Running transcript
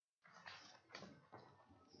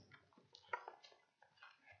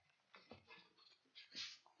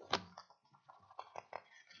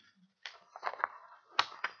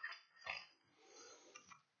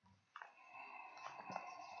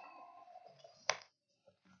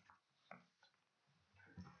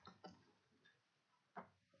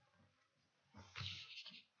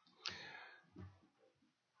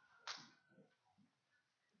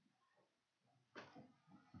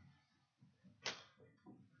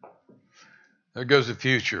There goes the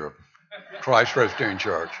future of Christ Presbyterian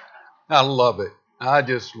Church. I love it. I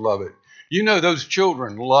just love it. You know, those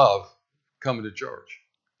children love coming to church.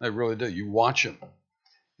 They really do. You watch them.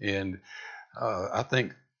 And I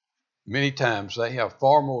think many times they have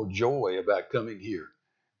far more joy about coming here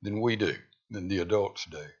than we do, than the adults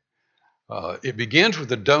do. It begins with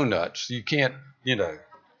the donuts. You can't, it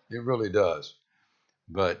really does.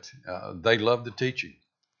 But they love the teaching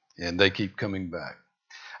and they keep coming back.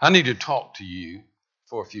 I need to talk to you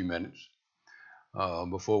for a few minutes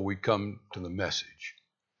before we come to the message.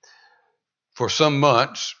 For some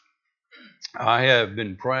months, I have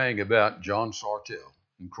been praying about John Sartell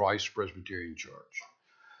in Christ Presbyterian Church.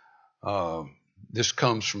 This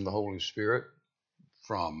comes from the Holy Spirit,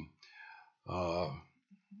 from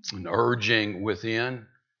an urging within,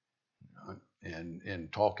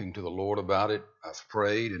 and talking to the Lord about it. I've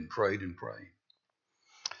prayed and prayed and prayed.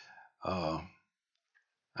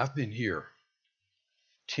 I've been here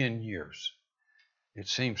 10 years. It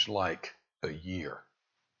seems like a year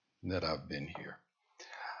that I've been here.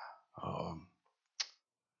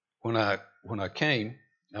 When I came,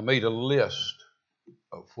 I made a list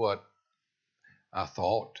of what I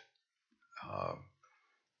thought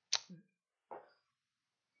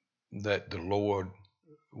that the Lord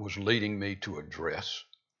was leading me to address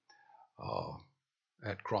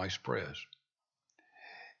at Christ Pres.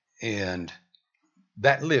 And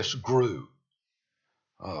that list grew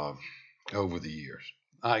over the years.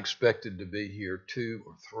 I expected to be here 2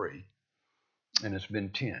 or 3, and it's been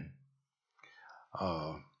 10.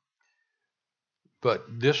 But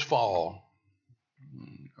this fall,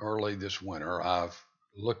 early this winter, I've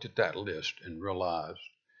looked at that list and realized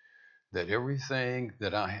that everything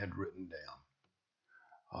that I had written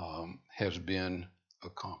down has been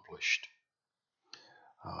accomplished.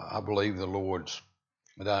 I believe the Lord's,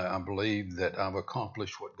 but I believe that I've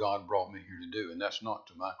accomplished what God brought me here to do, and that's not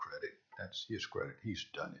to my credit. That's His credit. He's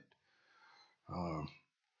done it.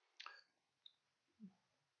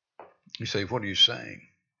 You say, what are you saying?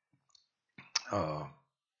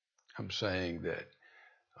 I'm saying that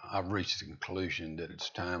I've reached the conclusion that it's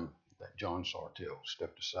time that John Sartell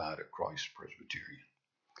stepped aside at Christ Presbyterian.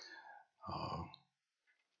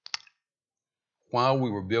 While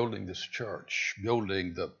we were building this church,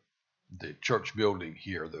 building the church building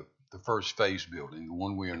here, the first phase building, the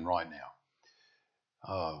one we're in right now,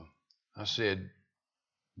 I said,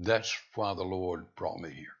 that's why the Lord brought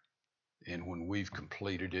me here. And when we've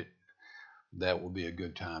completed it, that will be a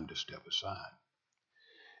good time to step aside.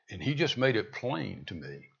 And He just made it plain to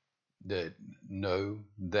me that no,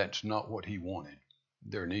 that's not what He wanted.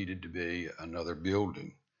 There needed to be another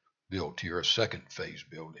building built here, a second phase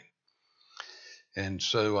building. And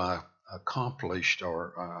so I accomplished,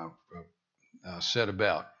 or set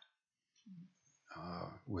about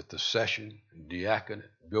with the session,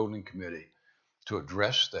 diaconate, building committee to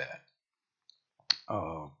address that.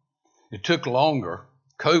 It took longer.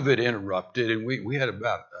 COVID interrupted, and we had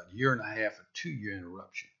about a year and a half, a 2-year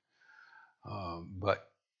interruption. But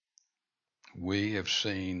we have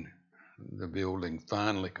seen the building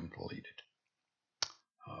finally completed.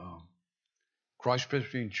 Christ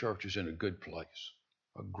Presbyterian Church is in a good place,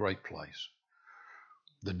 a great place.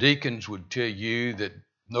 The deacons would tell you that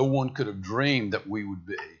no one could have dreamed that we would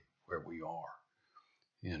be where we are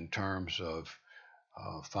in terms of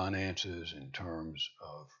finances, in terms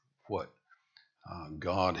of what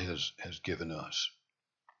God has given us.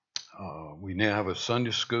 We now have a Sunday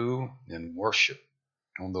school and worship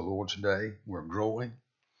on the Lord's Day. We're growing.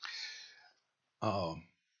 I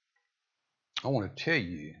want to tell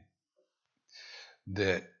you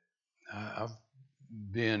that I've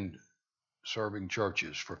been serving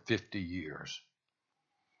churches for 50 years.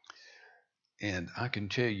 And I can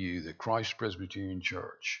tell you that Christ Presbyterian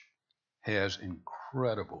Church has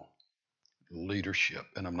incredible leadership.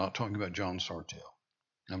 And I'm not talking about John Sartell.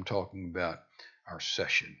 I'm talking about our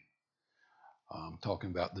session. I'm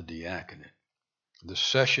talking about the diaconate. The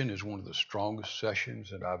session is one of the strongest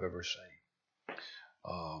sessions that I've ever seen.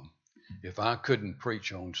 If I couldn't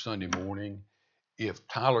preach on Sunday morning, if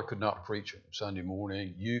Tyler could not preach on Sunday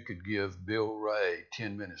morning, you could give Bill Ray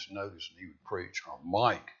 10 minutes notice and he would preach, or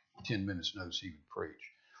Mike 10 minutes notice he would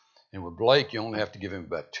preach. And with Blake, you only have to give him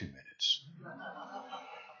about 2 minutes.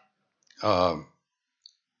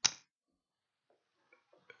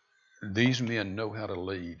 These men know how to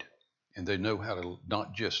lead, and they know how to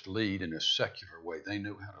not just lead in a secular way. They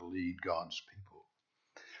know how to lead God's people.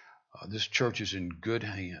 This church is in good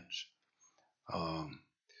hands.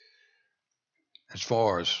 As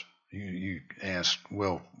far as you ask,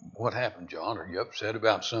 well, what happened, John? Are you upset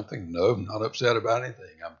about something? No, I'm not upset about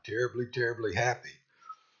anything. I'm terribly, terribly happy.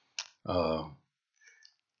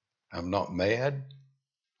 I'm not mad.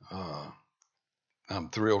 I'm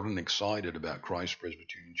thrilled and excited about Christ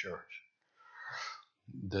Presbyterian Church.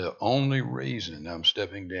 The only reason I'm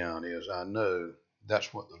stepping down is I know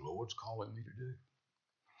that's what the Lord's calling me to do.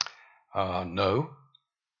 No,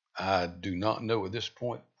 I do not know at this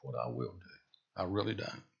point what I will do. I really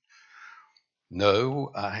don't.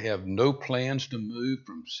 No, I have no plans to move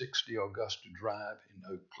from 60 Augusta Drive in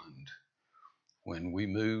Oakland. When we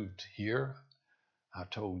moved here, I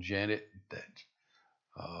told Janet that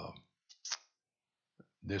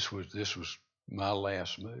this was my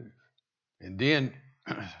last move. And then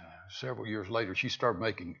several years later, she started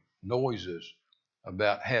making noises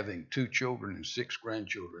about having 2 children and 6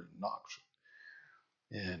 grandchildren in Knoxville.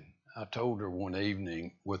 And I told her one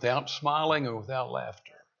evening, without smiling or without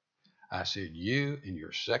laughter, I said, you and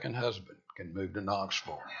your second husband can move to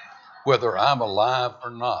Knoxville, whether I'm alive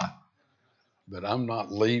or not. But I'm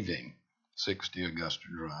not leaving 60 Augusta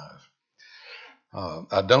Drive.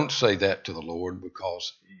 I don't say that to the Lord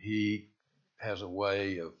because He has a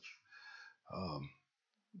way of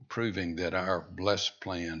proving that our blessed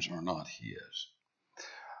plans are not His.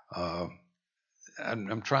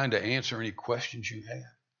 I'm trying to answer any questions you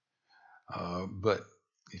have. But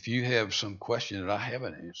if you have some question that I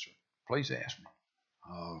haven't answered, please ask me.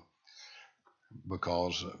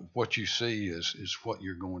 Because what you see is what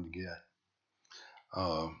you're going to get.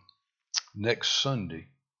 Next Sunday,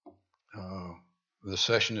 the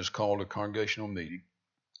session is called a congregational meeting.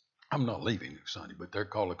 I'm not leaving next Sunday, but they're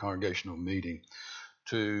called a congregational meeting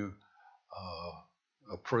to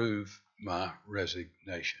approve my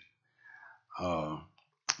resignation.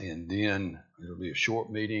 And then it'll be a short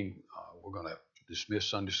meeting. We're going to dismiss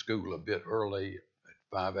Sunday school a bit early at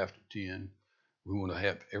 5 after 10. We want to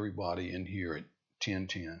have everybody in here at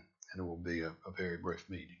 10:10, and it will be a very brief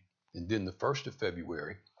meeting. And then the 1st of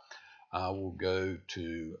February, I will go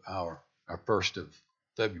to our 1st of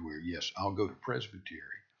February, yes, I'll go to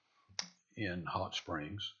Presbytery in Hot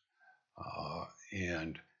Springs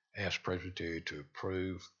and ask Presbytery to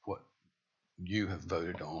approve what you have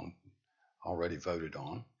already voted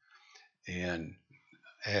on, and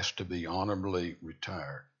ask to be honorably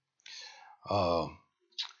retired.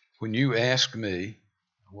 When you ask me,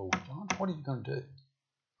 well, John, what are you going to do?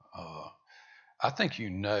 I think you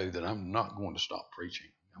know that I'm not going to stop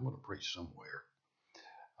preaching. I'm going to preach somewhere.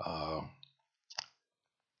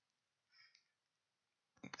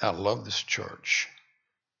 I love this church,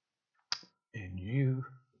 and you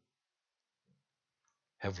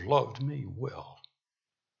have loved me well.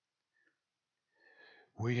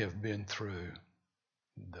 We have been through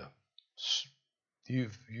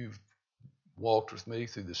you've walked with me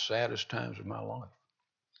through the saddest times of my life.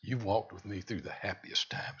 You've walked with me through the happiest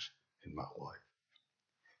times in my life.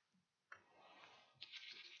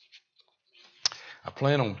 I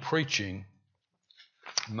plan on preaching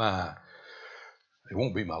it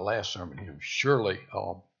won't be my last sermon here. Surely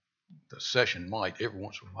the session might every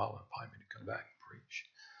once in a while invite me to come back and preach.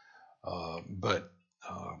 But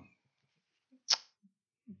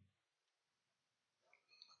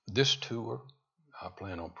this tour, I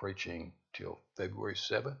plan on preaching till February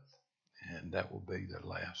 7th, and that will be the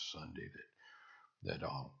last Sunday that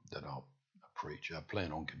I'll preach. I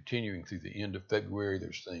plan on continuing through the end of February.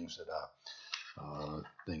 There's things that I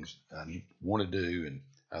want to do, and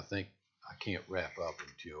I think I can't wrap up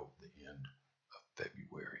until the end of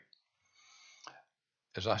February.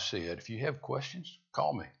 As I said, if you have questions,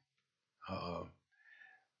 call me.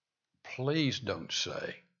 Please don't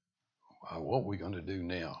say, what are we going to do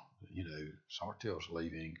now? Sartell's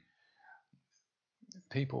leaving.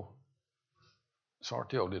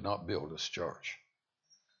 Sartell did not build this church.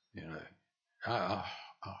 I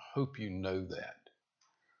hope you know that.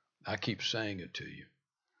 I keep saying it to you.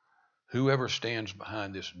 Whoever stands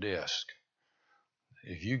behind this desk,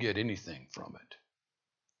 if you get anything from it,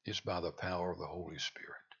 it's by the power of the Holy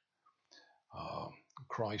Spirit.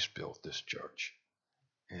 Christ built this church,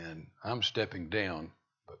 and I'm stepping down,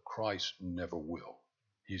 but Christ never will.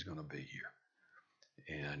 He's going to be here,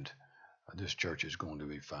 and this church is going to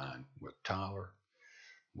be fine with Tyler,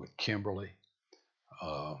 with Kimberly.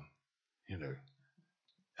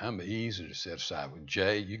 I'm easy to set aside. With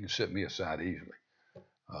Jay, you can set me aside easily,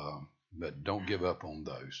 but don't give up on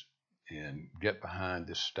those, and get behind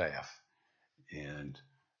this staff, and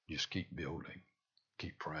just keep building,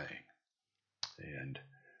 keep praying, and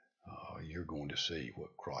you're going to see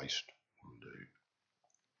what Christ will do.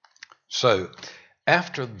 So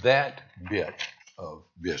after that bit of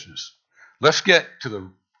business, let's get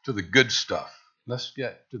to the good stuff. Let's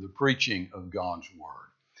get to the preaching of God's Word.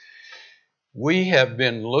 We have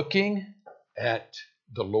been looking at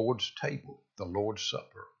the Lord's table, the Lord's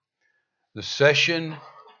Supper. The session,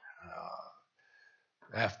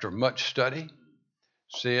 after much study,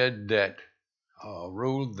 said that,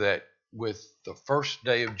 ruled that with the first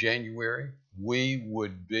day of January, we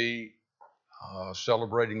would be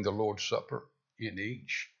celebrating the Lord's Supper in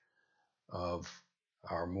each of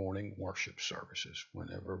our morning worship services.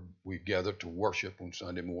 Whenever we gather to worship on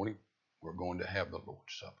Sunday morning, we're going to have the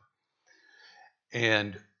Lord's Supper.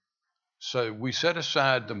 And so we set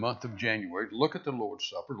aside the month of January to look at the Lord's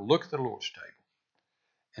Supper, to look at the Lord's table,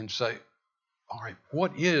 and say, all right,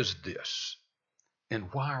 what is this? And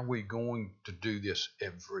why are we going to do this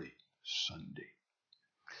every Sunday?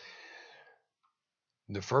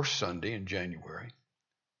 The first Sunday in January,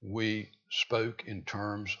 we spoke in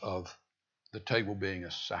terms of the table being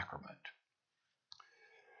a sacrament.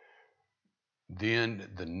 Then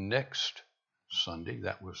the next Sunday,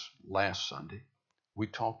 that was last Sunday, we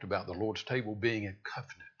talked about the Lord's table being a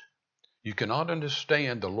covenant. You cannot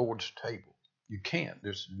understand the Lord's table. You can't.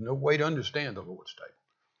 There's no way to understand the Lord's table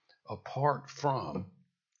apart from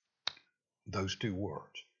those two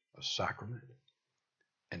words, a sacrament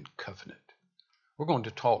and covenant. We're going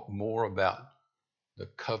to talk more about the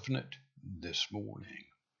covenant this morning.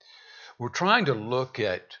 We're trying to look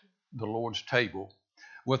at the Lord's table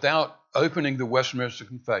without opening the Westminster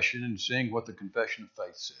Confession and seeing what the Confession of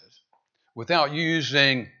Faith says, without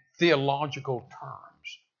using theological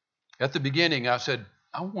terms. At the beginning, I said,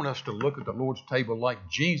 I want us to look at the Lord's table like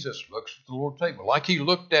Jesus looks at the Lord's table, like he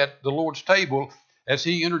looked at the Lord's table as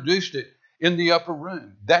he introduced it in the upper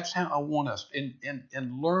room. That's how I want us,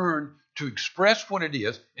 and learn to express what it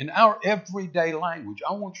is in our everyday language.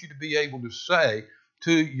 I want you to be able to say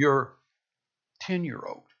to your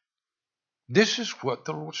 10-year-old, this is what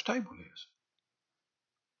the Lord's table is.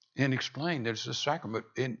 And explain that it's a sacrament.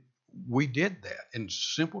 And we did that in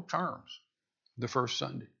simple terms the first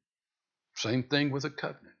Sunday. Same thing with a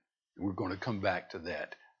covenant. And we're going to come back to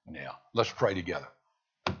that now. Let's pray together.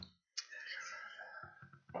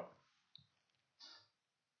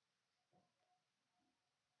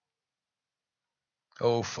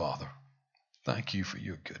 Oh, Father, thank you for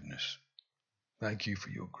your goodness. Thank you for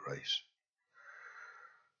your grace.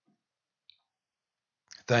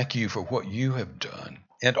 Thank you for what you have done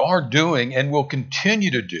and are doing and will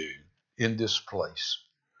continue to do in this place.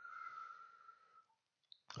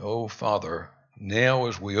 Oh, Father, now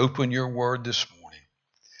as we open your word this morning,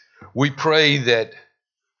 we pray that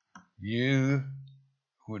you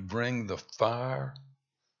would bring the fire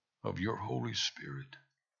of your Holy Spirit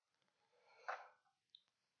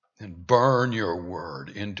and burn your word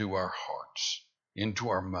into our hearts, into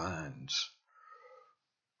our minds.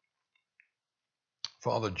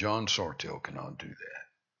 Father, John Sartell cannot do that.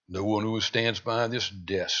 No one who stands by this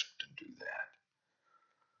desk can do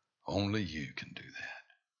that. Only you can do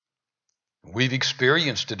that. We've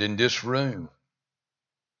experienced it in this room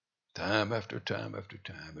time after time after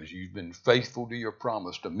time as you've been faithful to your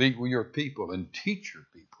promise to meet with your people and teach your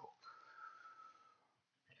people.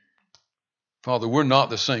 Father, we're not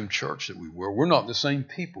the same church that we were. We're not the same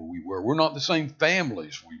people we were. We're not the same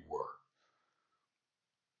families we were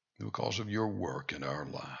because of your work in our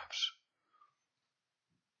lives.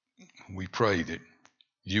 We pray that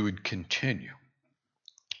you would continue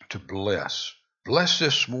to bless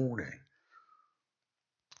this morning.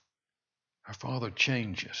 Our Father,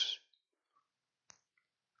 change us.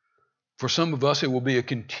 For some of us, it will be a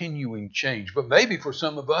continuing change, but maybe for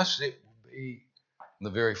some of us, it will be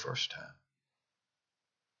the very first time.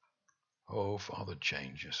 Oh, Father,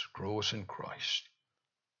 change us. Grow us in Christ.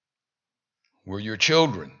 We're your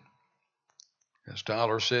children, as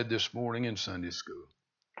Tyler said this morning in Sunday school.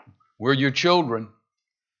 We're your children,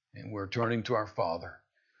 and we're turning to our Father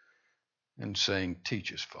and saying,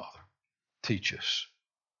 teach us, Father. Teach us.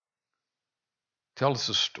 Tell us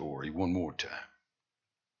a story one more time.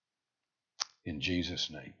 In Jesus'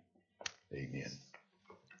 name, amen.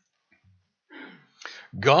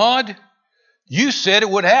 God, you said it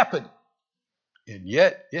would happen, and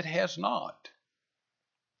yet it has not.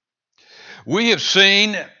 We have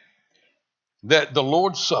seen that the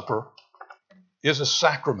Lord's Supper is a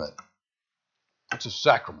sacrament. It's a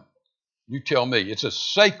sacrament. You tell me. It's a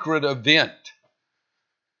sacred event.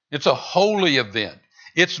 It's a holy event.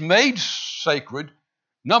 It's made sacred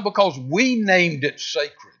not because we named it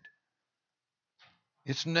sacred.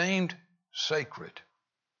 It's named sacred.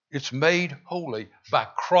 It's made holy by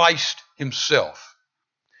Christ himself.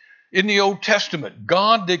 In the Old Testament,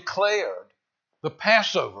 God declared the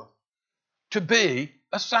Passover to be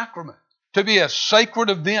a sacrament, to be a sacred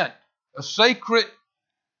event, a sacred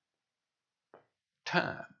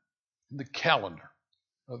time in the calendar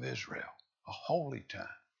of Israel, a holy time.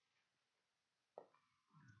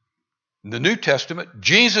 In the New Testament,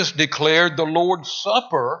 Jesus declared the Lord's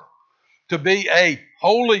Supper to be a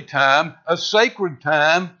holy time, a sacred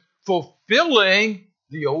time, fulfilling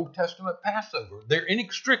the Old Testament Passover. They're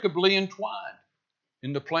inextricably entwined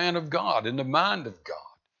in the plan of God, in the mind of God.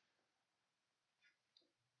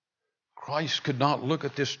 Christ could not look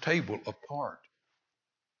at this table apart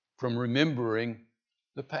from remembering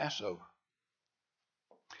the Passover.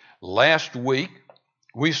 Last week,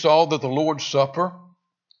 we saw that the Lord's Supper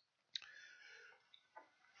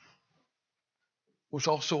was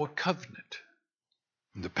also a covenant.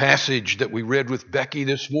 The passage that we read with Becky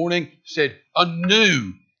this morning said, a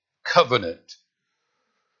new covenant.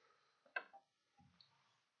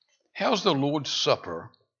 How's the Lord's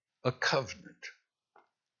Supper a covenant?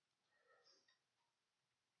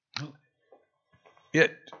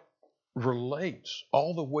 It relates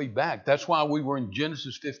all the way back. That's why we were in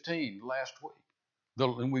Genesis 15 last week.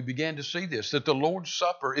 And we began to see this, that the Lord's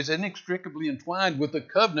Supper is inextricably entwined with the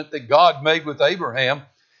covenant that God made with Abraham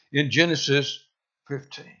in Genesis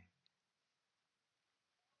 15.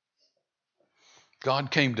 God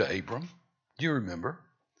came to Abram. Do you remember?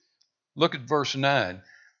 Look at verse 9.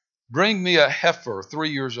 Bring me a heifer 3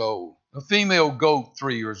 years old, a female goat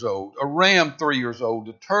 3 years old, a ram 3 years old,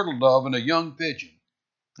 a turtle dove, and a young pigeon.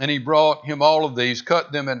 And he brought him all of these,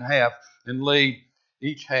 cut them in half, and laid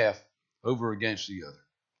each half over against the other.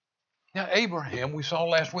 Now, Abraham, we saw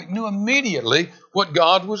last week, knew immediately what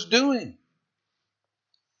God was doing.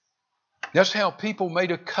 That's how people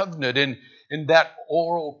made a covenant in that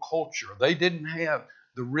oral culture. They didn't have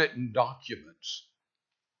the written documents.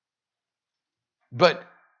 But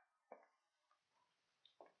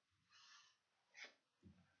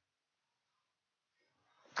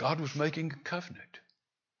God was making a covenant.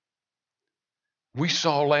 We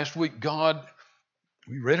saw last week God,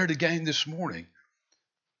 we read it again this morning,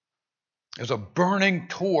 as a burning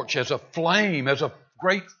torch, as a flame, as a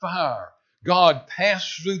great fire. God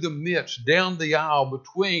passed through the midst, down the aisle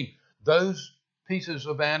between those pieces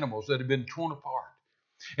of animals that had been torn apart.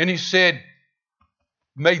 And he said,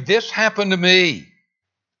 may this happen to me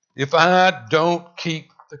if I don't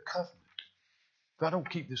keep the covenant. If I don't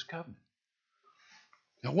keep this covenant.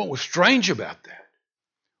 Now, what was strange about that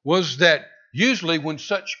was that usually when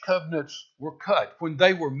such covenants were cut, when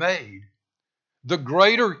they were made, the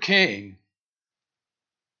greater king,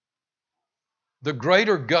 the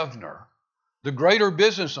greater governor, the greater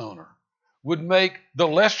business owner would make the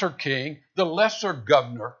lesser king, the lesser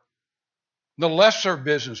governor, the lesser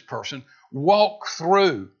business person walk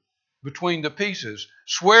through between the pieces,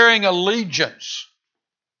 swearing allegiance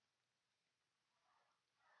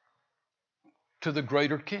to the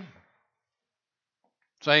greater king.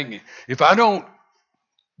 Saying, if I don't,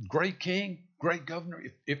 great king, great governor,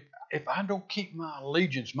 if I don't keep my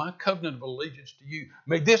allegiance, my covenant of allegiance to you,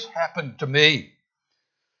 may this happen to me.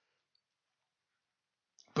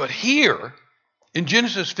 But here, in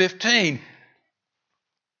Genesis 15,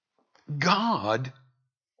 God,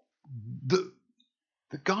 the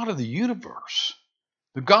God of the universe,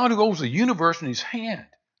 the God who holds the universe in his hand,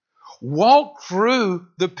 walked through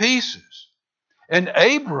the pieces. And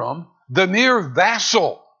Abram, the mere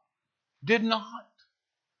vassal, did not.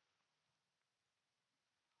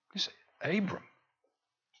 You see, Abram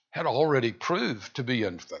had already proved to be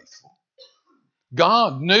unfaithful.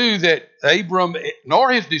 God knew that Abram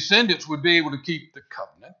nor his descendants would be able to keep the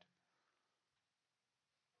covenant.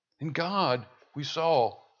 And God, we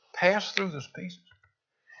saw, passed through those pieces.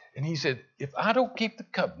 And he said, if I don't keep the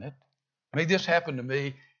covenant, may this happen to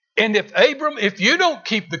me. And if Abram, if you don't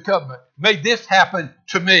keep the covenant, may this happen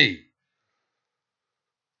to me.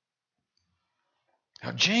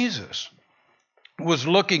 Now, Jesus was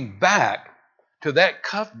looking back to that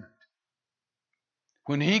covenant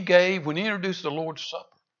when he introduced the Lord's Supper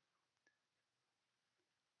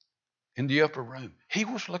in the upper room. He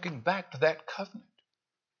was looking back to that covenant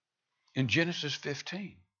in Genesis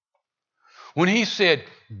 15. When he said,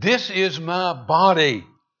 this is my body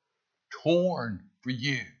torn for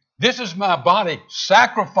you. This is my body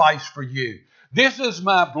sacrificed for you. This is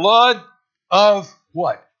my blood of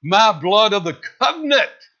what? My blood of the covenant.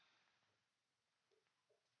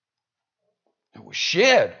 It was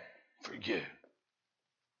shed for you.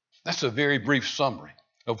 That's a very brief summary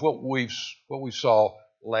of what we saw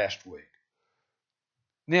last week.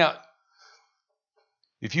 Now,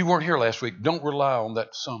 if you weren't here last week, don't rely on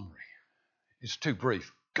that summary. It's too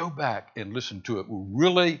brief. Go back and listen to it. It will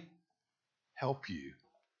really help you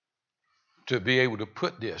to be able to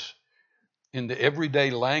put this into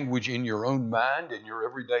everyday language in your own mind and your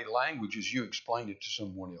everyday language as you explain it to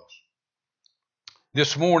someone else.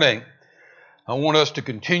 This morning, I want us to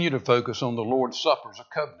continue to focus on the Lord's Supper as a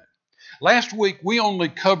covenant. Last week, we only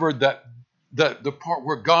covered the part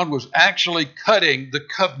where God was actually cutting the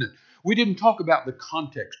covenant. We didn't talk about the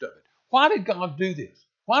context of it. Why did God do this?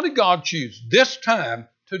 Why did God choose this time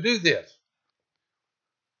to do this?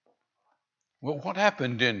 Well,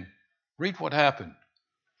 read what happened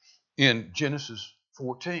in Genesis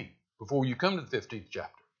 14, before you come to the 15th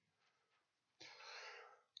chapter.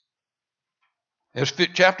 As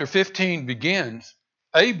chapter 15 begins,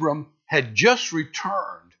 Abram had just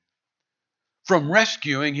returned from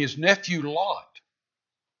rescuing his nephew Lot.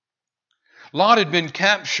 Lot had been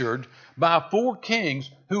captured by 4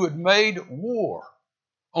 kings who had made war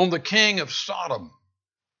on the king of Sodom,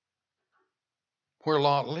 where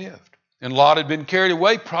Lot lived. And Lot had been carried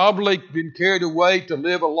away, probably been carried away to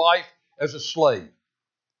live a life as a slave.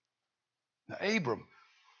 Now, Abram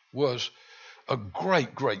was a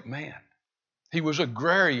great, great man. He was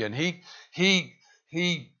agrarian. He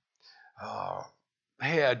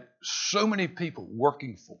had so many people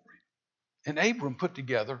working for him. And Abram put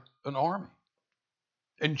together an army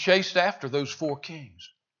and chased after those 4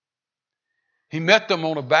 kings. He met them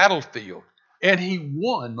on a battlefield, and he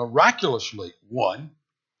won, miraculously won,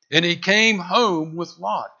 and he came home with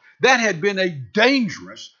Lot. That had been a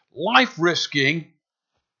dangerous, life-risking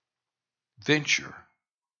venture.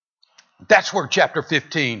 That's where chapter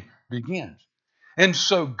 15 begins. And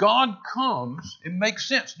so God comes, it makes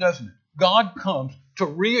sense, doesn't it? God comes to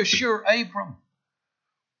reassure Abram.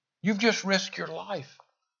 You've just risked your life.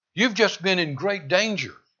 You've just been in great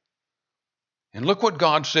danger. And look what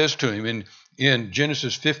God says to him in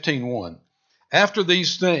Genesis 15:1. After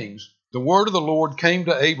these things, the word of the Lord came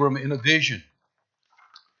to Abram in a vision.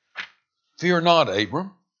 Fear not,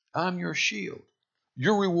 Abram, I'm your shield.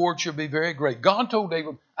 Your reward shall be very great. God told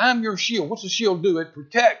Abram, I'm your shield. What's a shield do? It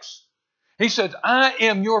protects. He says, I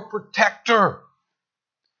am your protector.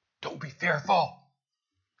 Don't be fearful.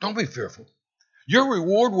 Don't be fearful. Your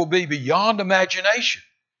reward will be beyond imagination.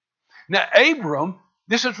 Now, Abram,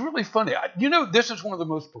 this is really funny. This is one of the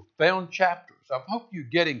most profound chapters. I hope you're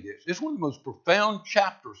getting this. It's one of the most profound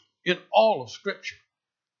chapters in all of Scripture.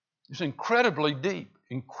 It's incredibly deep,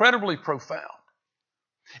 incredibly profound.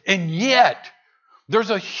 And yet, there's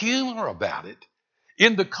a humor about it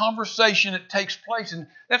in the conversation that takes place. And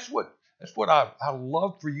that's what I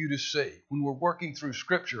love for you to see when we're working through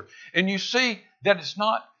Scripture. And you see that it's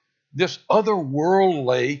not this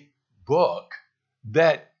otherworldly book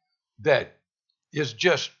that is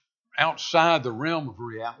just outside the realm of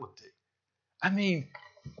reality. I mean,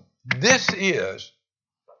 it's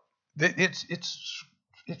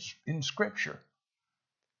in Scripture.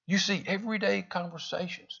 You see everyday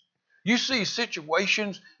conversations. You see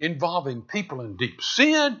situations involving people in deep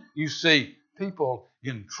sin. You see people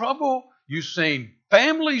in trouble. You see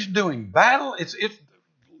families doing battle. It's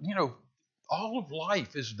all of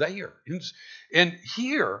life is there. And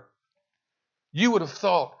here, you would have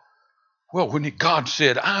thought, well, when God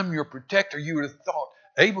said, I'm your protector, you would have thought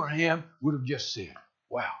Abraham would have just said,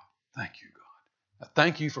 wow, thank you, God.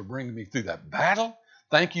 Thank you for bringing me through that battle.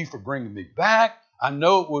 Thank you for bringing me back. I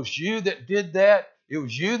know it was you that did that. It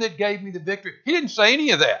was you that gave me the victory. He didn't say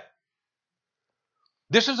any of that.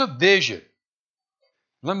 This is a vision.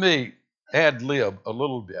 Let me ad-lib a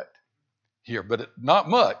little bit here, but not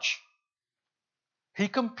much. He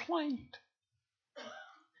complained.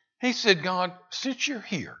 He said, God, since you're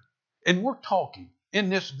here and we're talking in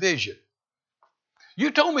this vision,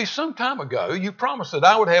 you told me some time ago, you promised that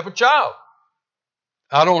I would have a child.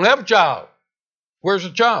 I don't have a child. Where's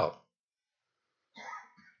the child?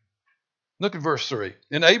 Look at verse 3.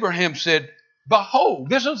 And Abraham said,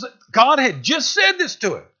 behold, God had just said this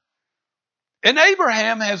to him. And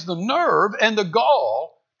Abraham has the nerve and the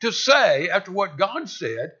gall to say, after what God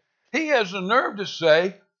said, he has the nerve to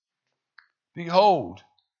say, behold.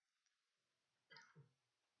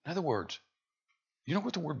 In other words, you know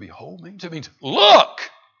what the word behold means? It means look.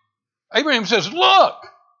 Abraham says, look,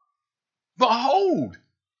 behold,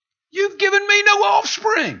 you've given me no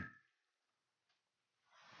offspring.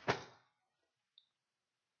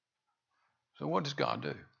 So what does God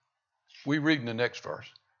do? We read in the next verse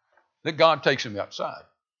that God takes him outside.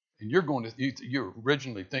 And you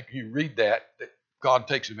originally think you read that God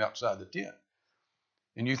takes him outside the tent.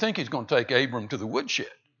 And you think he's going to take Abram to the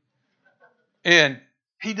woodshed. And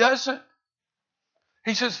he doesn't.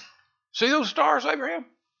 He says, see those stars, Abraham?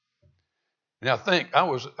 And I think I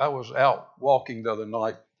was out walking the other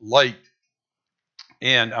night late,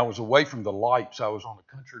 and I was away from the lights. I was on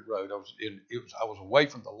a country road. I was away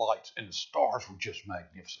from the lights, and the stars were just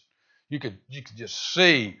magnificent. You could just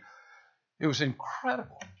see. It was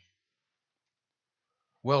incredible.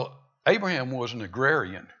 Well, Abraham was an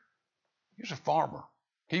agrarian. He was a farmer.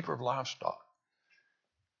 keeper of livestock.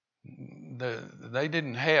 They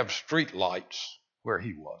didn't have street lights where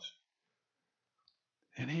he was.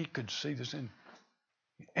 And he could see this.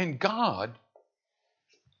 And God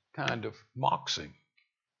kind of mocks him.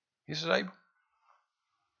 He says, Abram,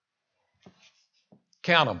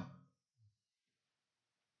 count them.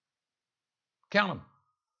 Count them.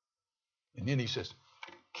 And then he says,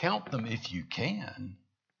 count them if you can.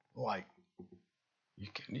 Like,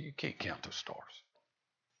 you can't count those stars.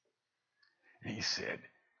 And he said,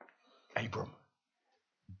 Abram,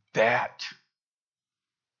 that's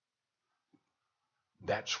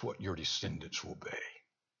what your descendants will be.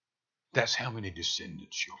 That's how many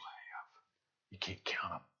descendants you'll have. You can't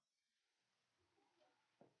count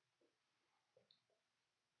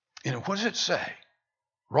them. And what does it say?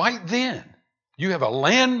 Right then, you have a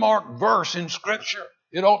landmark verse in Scripture.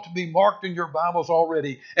 It ought to be marked in your Bibles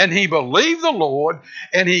already. And he believed the Lord,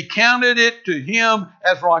 and he counted it to him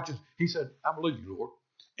as righteous. He said, I believe you, Lord.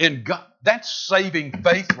 And God, that's saving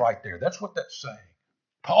faith right there. That's what that's saying.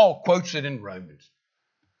 Paul quotes it in Romans.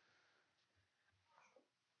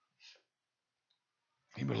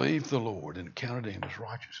 He believed the Lord and counted him as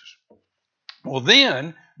righteousness. Well,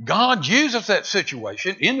 then, God uses that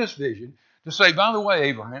situation in this vision to say, by the way,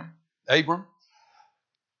 Abram,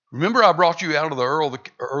 remember I brought you out of the Ur of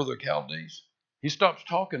the Chaldees? He stops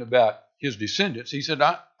talking about his descendants. He said,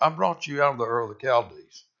 I brought you out of the Ur of the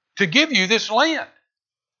Chaldees to give you this land.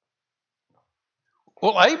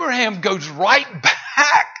 Well, Abraham goes right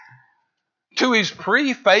back to his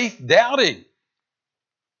pre-faith doubting.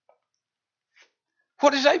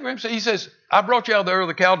 What does Abraham say? He says, I brought you out of the Ur of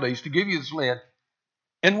the Chaldees to give you this land.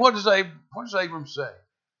 And what does Abram say?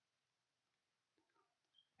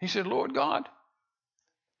 He said, Lord God,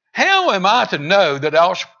 how am I to know that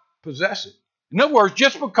I'll possess it? In other words,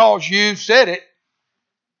 just because you said it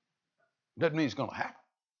doesn't mean it's going to happen.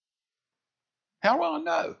 How do I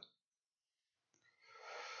know?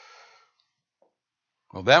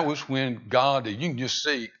 Well, that was when God, you can just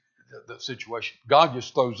see the situation. God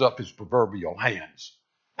just throws up his proverbial hands.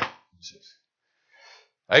 He says,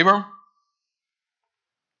 Abram,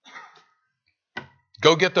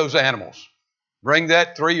 go get those animals. Bring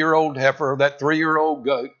that 3-year-old heifer, that 3-year-old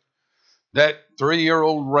goat, that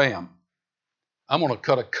 3-year-old ram. I'm going to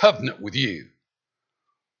cut a covenant with you.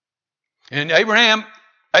 And Abram,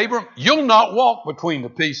 you'll not walk between the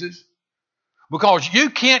pieces because you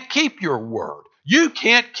can't keep your word. You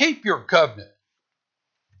can't keep your covenant.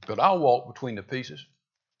 But I'll walk between the pieces.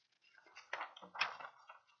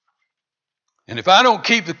 And if I don't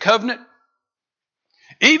keep the covenant,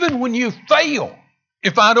 even when you fail,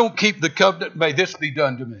 if I don't keep the covenant, may this be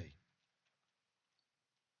done to me.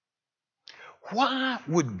 Why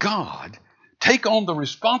would God take on the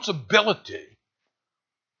responsibility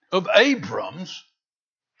of Abram's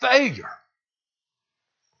failure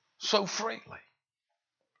so freely?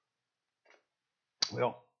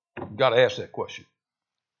 Well, you've got to ask that question.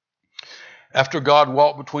 After God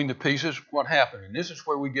walked between the pieces, what happened? And this is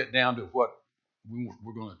where we get down to what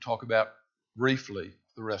we're going to talk about briefly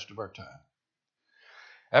the rest of our time.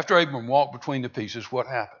 After Abram walked between the pieces, what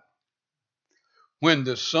happened? When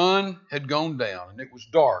the sun had gone down and it was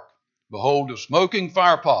dark, behold, a smoking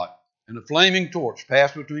firepot and a flaming torch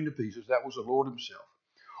passed between the pieces. That was the Lord himself.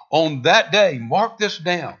 On that day, mark this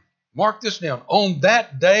down. On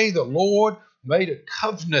that day, the Lord made a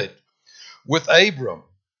covenant with Abram,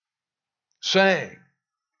 saying,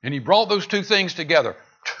 and he brought those two things together,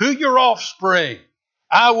 to your offspring,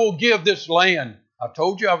 I will give this land. I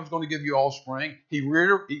told you I was going to give you offspring. He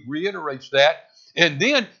reiterates that. And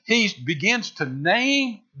then he begins to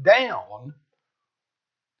name down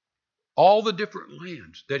all the different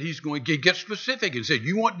lands that he's going to get specific and said,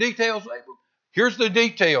 you want details, Abram? Here's the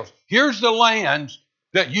details. Here's the lands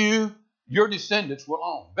that your descendants will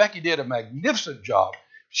own. Becky did a magnificent job.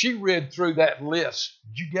 She read through that list.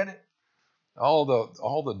 Did you get it? All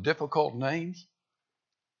the difficult names.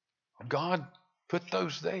 God put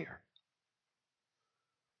those there.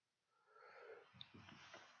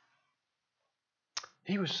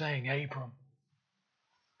 He was saying, Abram,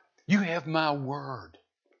 you have my word.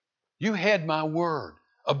 You had my word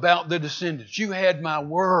about the descendants. You had my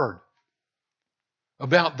word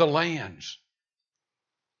about the lands.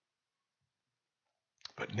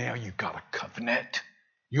 But now you've got a covenant.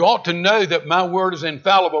 You ought to know that my word is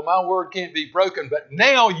infallible. My word can't be broken. But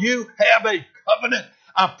now you have a covenant.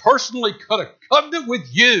 I personally cut a covenant with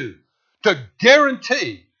you to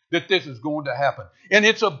guarantee that this is going to happen. And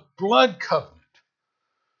it's a blood covenant.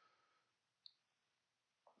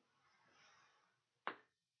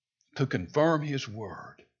 To confirm his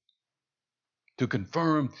word. To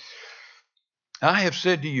confirm I have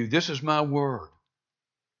said to you, this is my word.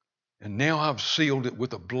 And now I've sealed it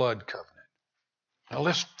with a blood covenant. Now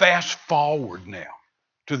let's fast forward now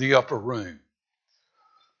to the upper room.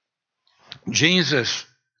 Jesus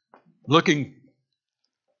looking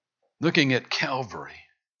at Calvary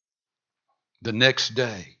the next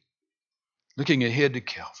day, looking ahead to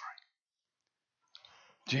Calvary.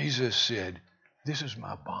 Jesus said, this is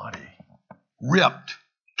my body, ripped,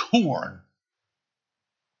 torn,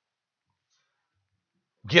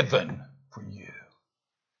 given for you.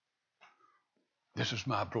 This is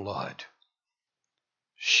my blood,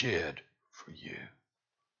 shed for you.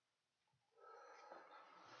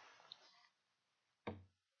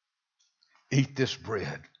 Eat this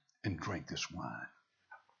bread and drink this wine.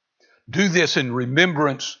 Do this in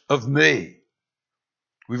remembrance of me.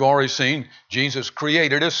 We've already seen Jesus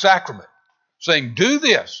created a sacrament, saying, do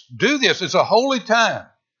this. It's a holy time.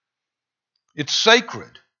 It's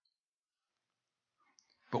sacred.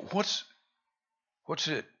 But what's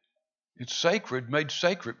it? It's sacred, made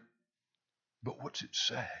sacred. But what's it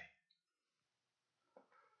say?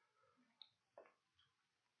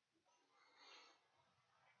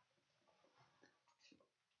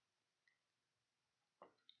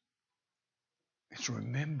 It's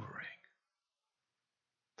remembering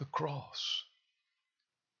the cross.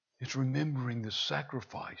 It's remembering the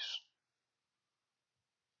sacrifice,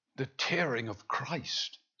 the tearing of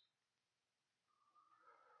Christ.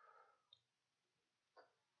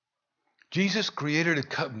 Jesus created a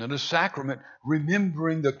covenant, a sacrament,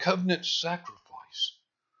 remembering the covenant sacrifice.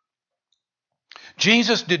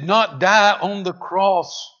 Jesus did not die on the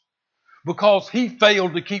cross because he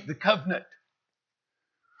failed to keep the covenant.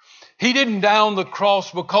 He didn't die on the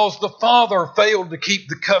cross because the Father failed to keep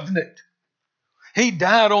the covenant. He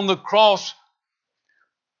died on the cross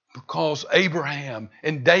because Abraham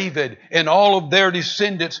and David and all of their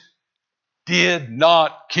descendants did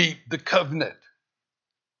not keep the covenant.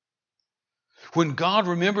 When God,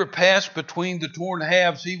 remember, passed between the torn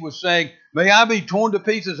halves, he was saying, may I be torn to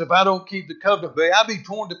pieces if I don't keep the covenant. May I be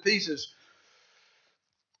torn to pieces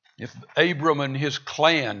if Abram and his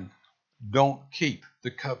clan don't keep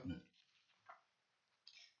the covenant.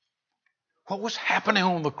 What was happening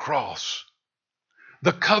on the cross?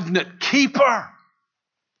 The covenant keeper,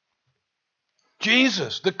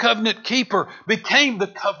 Jesus, the covenant keeper, became the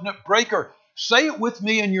covenant breaker. Say it with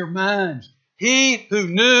me in your minds. He who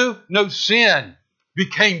knew no sin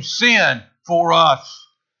became sin for us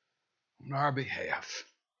on our behalf.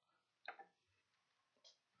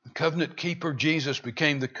 The covenant keeper, Jesus,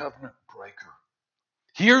 became the covenant breaker.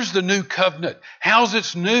 Here's the new covenant. How's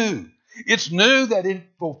it new? It's new that it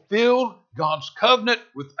fulfilled God's covenant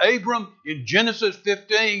with Abram in Genesis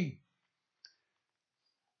 15.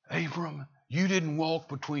 Abram, you didn't walk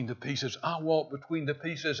between the pieces. I walked between the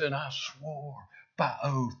pieces, and I swore by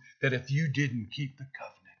oath that if you didn't keep the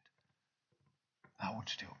covenant, I would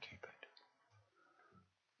still keep it.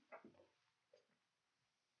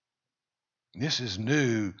 This is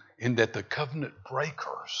new in that the covenant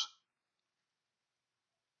breakers,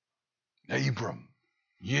 Abram,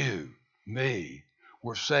 you, me,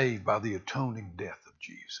 were saved by the atoning death of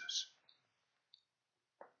Jesus.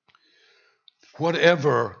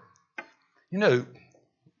 Whatever,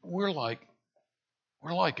 we're like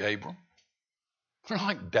Abram. We're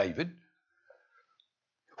like David.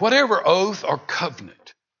 Whatever oath or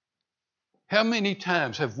covenant, how many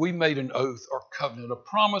times have we made an oath or covenant, a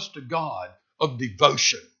promise to God of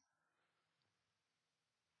devotion?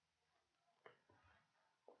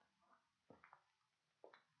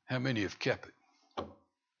 How many have kept it?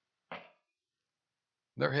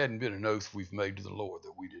 There hadn't been an oath we've made to the Lord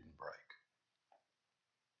that we didn't break.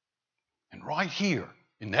 And right here,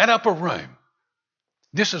 in that upper room,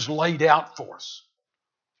 this is laid out for us.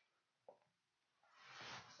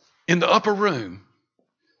 In the upper room,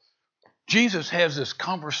 Jesus has this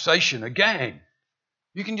conversation again.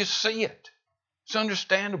 You can just see it. It's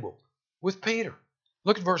understandable with Peter.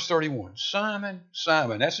 Look at verse 31. Simon,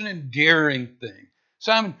 Simon. That's an endearing thing.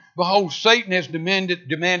 Simon, behold, Satan has demanded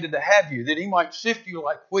to have you, that he might sift you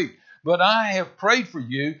like wheat. But I have prayed for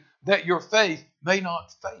you that your faith may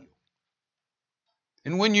not fail.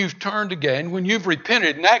 And when you've turned again, when you've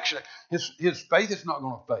repented, and actually his faith is not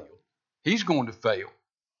going to fail. He's going to fail.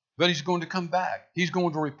 But he's going to come back. He's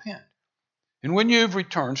going to repent. And when you've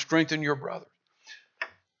returned, strengthen your brothers.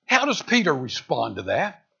 How does Peter respond to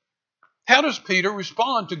that? How does Peter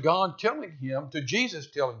respond to God telling him, to Jesus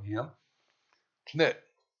telling him, that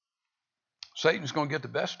Satan's going to get the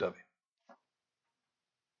best of him?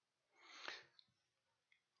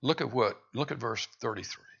 Look at verse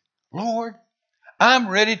 33. Lord, I'm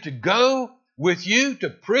ready to go with you to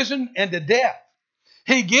prison and to death.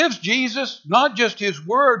 He gives Jesus not just his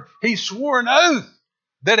word, he swore an oath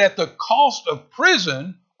that at the cost of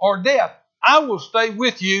prison or death, I will stay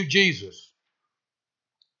with you, Jesus.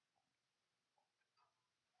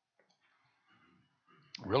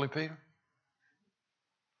 Really, Peter?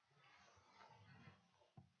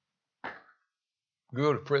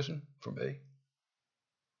 Go to prison for me?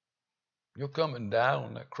 You'll come and die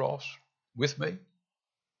on that cross with me?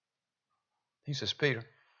 He says, Peter,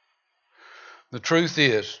 the truth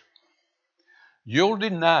is, you'll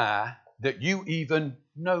deny that you even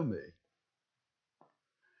know me.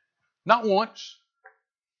 Not once,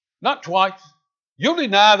 not twice. You'll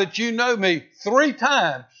deny that you know me 3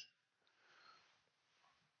 times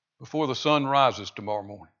before the sun rises tomorrow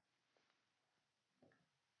morning.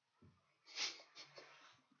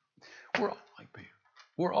 We're all like Peter.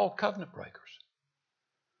 We're all covenant breakers.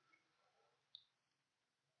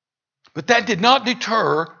 But that did not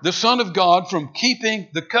deter the Son of God from keeping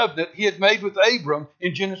the covenant he had made with Abram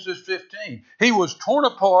in Genesis 15. He was torn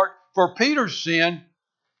apart for Peter's sin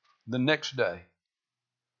the next day.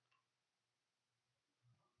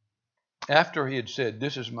 After he had said,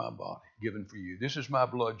 this is my body given for you. This is my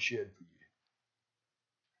blood shed for you.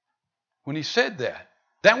 When he said that,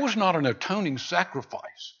 that was not an atoning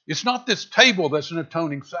sacrifice. It's not this table that's an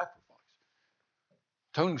atoning sacrifice.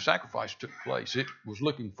 Atoning sacrifice took place. It was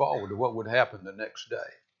looking forward to what would happen the next day.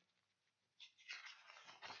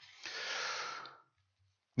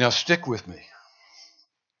 Now stick with me.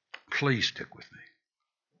 Please stick with me.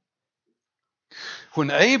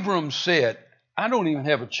 When Abram said, I don't even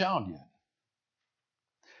have a child yet.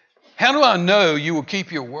 How do I know you will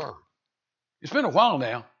keep your word? It's been a while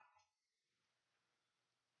now.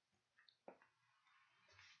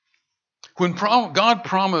 When God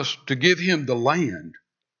promised to give him the land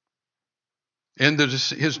and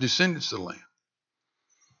his descendants the land,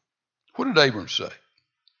 what did Abram say?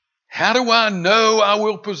 How do I know I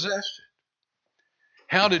will possess it?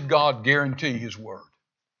 How did God guarantee his word?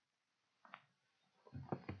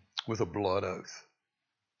 With a blood oath.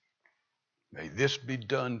 May this be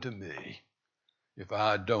done to me if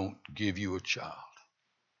I don't give you a child.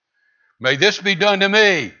 May this be done to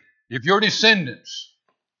me if your descendants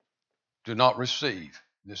do not receive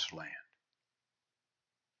this land.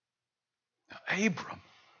 Now, Abram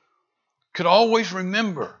could always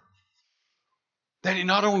remember that he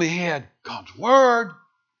not only had God's word,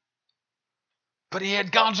 but he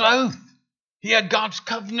had God's oath. He had God's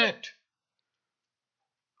covenant.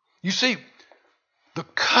 You see, the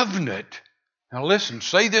covenant, now listen,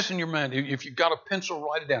 say this in your mind. If you've got a pencil,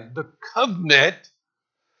 write it down. The covenant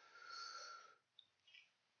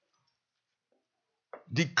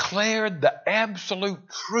declared the absolute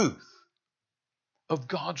truth of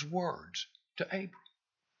God's words to Abram.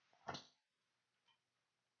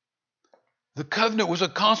 The covenant was a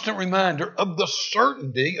constant reminder of the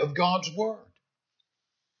certainty of God's word.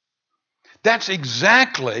 That's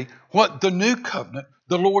exactly what the new covenant,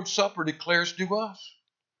 the Lord's Supper, declares to us.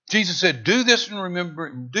 Jesus said, do this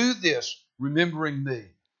remembering me.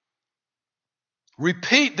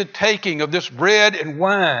 Repeat the taking of this bread and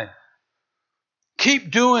wine.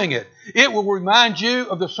 Keep doing it. It will remind you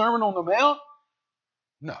of the Sermon on the Mount?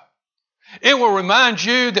 No. It will remind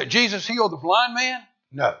you that Jesus healed the blind man?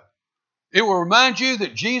 No. It will remind you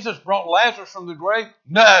that Jesus brought Lazarus from the grave?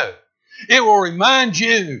 No. It will remind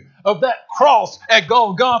you of that cross at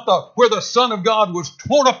Golgotha where the Son of God was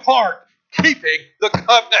torn apart, keeping the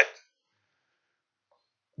covenant.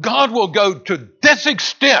 God will go to this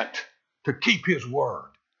extent to keep his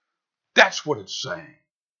word. That's what it's saying.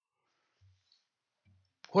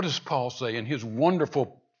 What does Paul say in his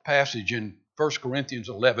wonderful passage in 1 Corinthians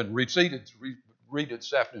 11? Read it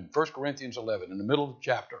this afternoon. 1 Corinthians 11, in the middle of the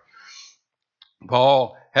chapter.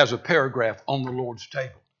 Paul has a paragraph on the Lord's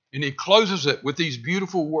table. And he closes it with these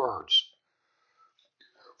beautiful words.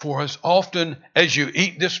 For as often as you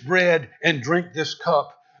eat this bread and drink this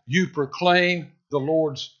cup, you proclaim the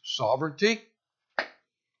Lord's sovereignty.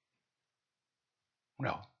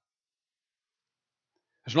 No.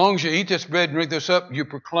 As long as you eat this bread and drink this cup, you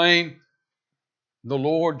proclaim the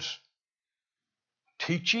Lord's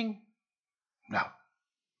teaching. No.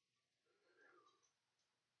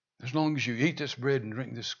 As long as you eat this bread and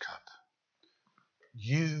drink this cup,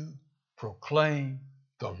 you proclaim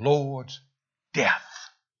the Lord's death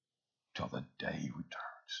till the day he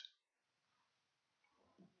returns.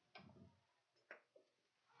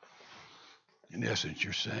 In essence,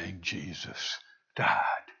 you're saying Jesus died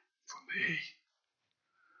for me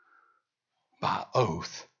by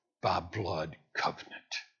oath, by blood covenant.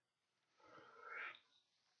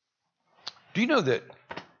 Do you know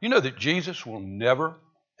that Jesus will never,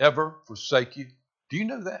 ever forsake you Do you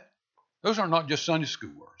know that? Those are not just Sunday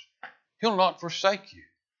school words. He'll not forsake you.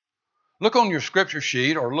 Look on your scripture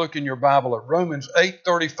sheet or look in your Bible at Romans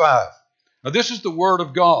 8:35. Now this is the Word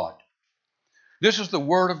of God. This is the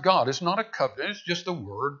Word of God. It's not a covenant. It's just the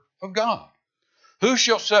Word of God. Who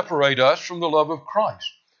shall separate us from the love of Christ?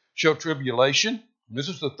 Shall tribulation? This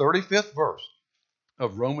is the 35th verse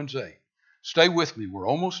of Romans 8. Stay with me. We're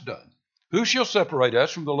almost done. Who shall separate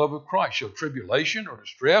us from the love of Christ? Shall tribulation or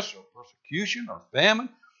distress or persecution or famine?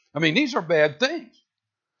 I mean, these are bad things.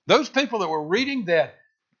 Those people that were reading that,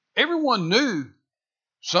 everyone knew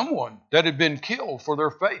someone that had been killed for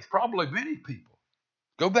their faith, probably many people.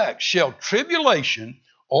 Go back. Shall tribulation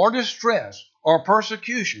or distress or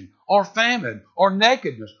persecution or famine or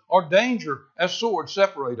nakedness or danger as sword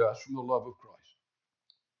separate us from the love of Christ?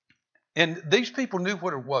 And these people knew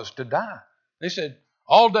what it was to die. They said,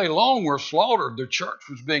 all day long we're slaughtered. The church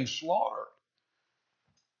was being slaughtered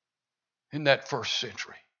in that first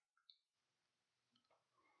century.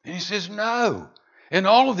 And he says, no. In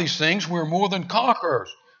all of these things, we're more than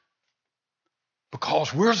conquerors.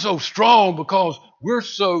 Because we're so strong, because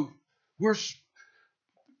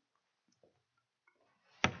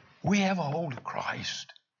we have a hold of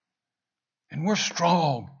Christ. And we're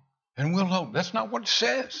strong. And we'll know. That's not what it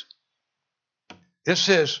says. It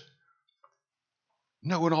says,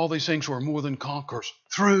 no, in all these things we're more than conquerors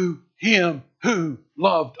through Him who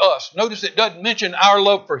loved us. Notice it doesn't mention our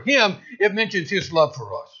love for Him. It mentions His love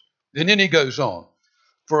for us. And then he goes on.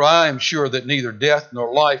 For I am sure that neither death,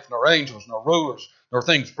 nor life, nor angels, nor rulers, nor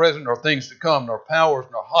things present, nor things to come, nor powers,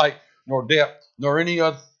 nor height, nor depth, nor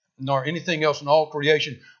anything else in all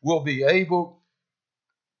creation will be able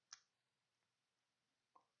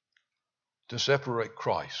to separate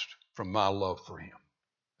Christ from my love for Him.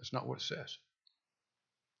 That's not what it says.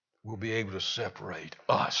 We'll be able to separate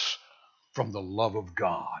us from the love of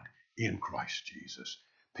God in Christ Jesus.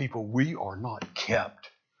 People, we are not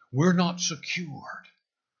kept. We're not secured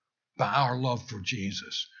by our love for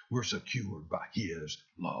Jesus. We're secured by His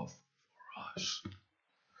love for us.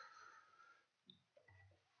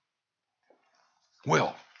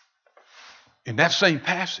 Well, in that same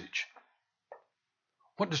passage,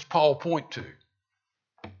 what does Paul point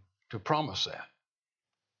to promise that?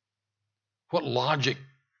 What logic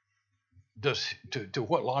does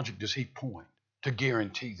he point to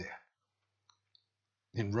guarantee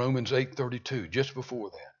that? In Romans 8:32, just before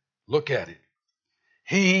that, look at it.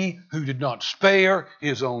 He who did not spare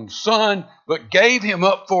His own Son, but gave Him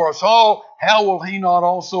up for us all, how will He not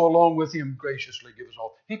also along with Him graciously give us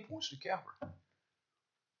all? He points to Calvary.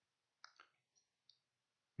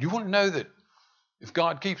 You want to know that if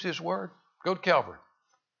God keeps His word? Go to Calvary.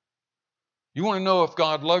 You want to know if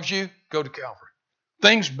God loves you? Go to Calvary.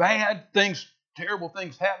 Things bad, terrible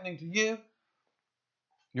things happening to you.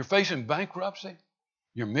 You're facing bankruptcy.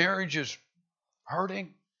 Your marriage is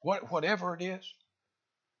hurting. Whatever it is.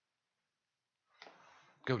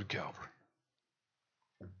 Go to Calvary.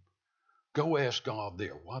 Go ask God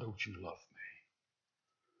there, why don't you love me?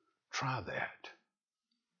 Try that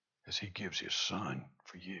as He gives His Son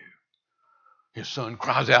for you. His Son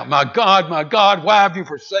cries out, my God, why have you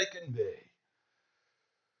forsaken me?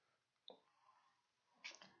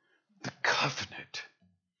 The covenant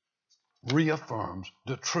reaffirms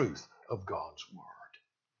the truth of God's word.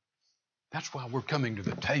 That's why we're coming to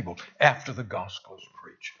the table after the gospel is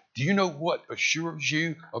preached. Do you know what assures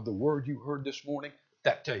you of the word you heard this morning?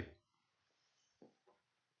 That table.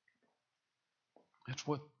 That's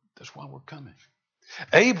why we're coming.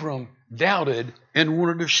 Abram doubted and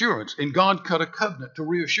wanted assurance, and God cut a covenant to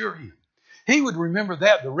reassure him. He would remember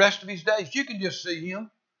that the rest of his days. You can just see him.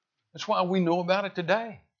 That's why we know about it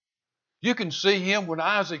today. You can see him when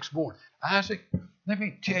Isaac's born. Isaac, let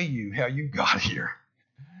me tell you how you got here.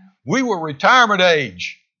 We were retirement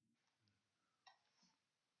age.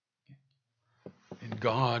 And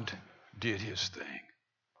God did His thing.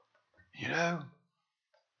 You know,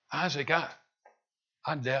 Isaac, I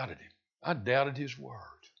doubted him. I doubted his word.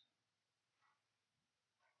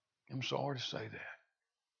 I'm sorry to say that.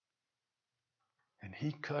 And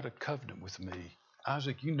he cut a covenant with me.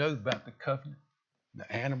 Isaac, you know about the covenant? The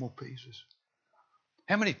animal pieces.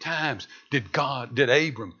 How many times did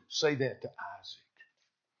Abram say that to Isaac?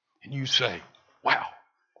 And you say, wow,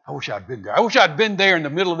 I wish I'd been there. I wish I'd been there in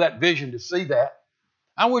the middle of that vision to see that.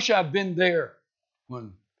 I wish I'd been there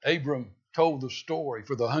when Abram told the story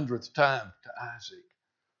for the 100th time to Isaac.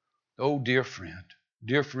 Oh, dear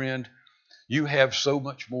friend, you have so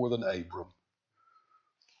much more than Abram.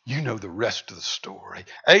 You know the rest of the story.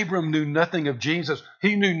 Abram knew nothing of Jesus.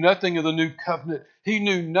 He knew nothing of the new covenant. He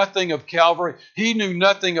knew nothing of Calvary. He knew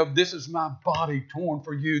nothing of this is my body torn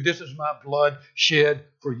for you. This is my blood shed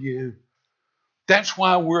for you. That's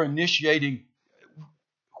why we're initiating.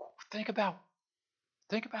 Think about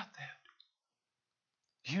that.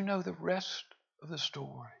 You know the rest of the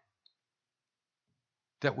story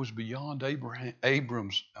that was beyond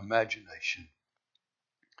Abram's imagination.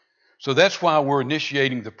 So that's why we're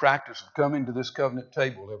initiating the practice of coming to this covenant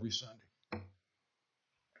table every Sunday.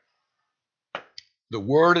 The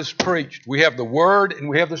word is preached. We have the word and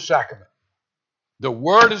we have the sacrament. The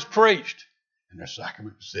word is preached and the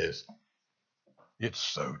sacrament says, it's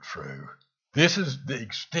so true. This is the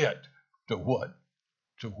extent to what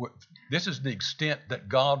this is the extent that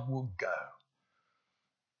God will go.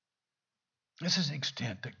 This is the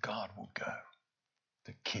extent that God will go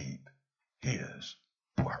to keep his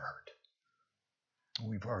word.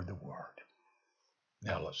 We've heard the word.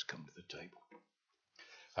 Now let's come to the table.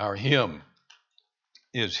 Our hymn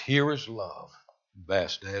is Here is Love,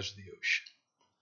 Vast as the Ocean.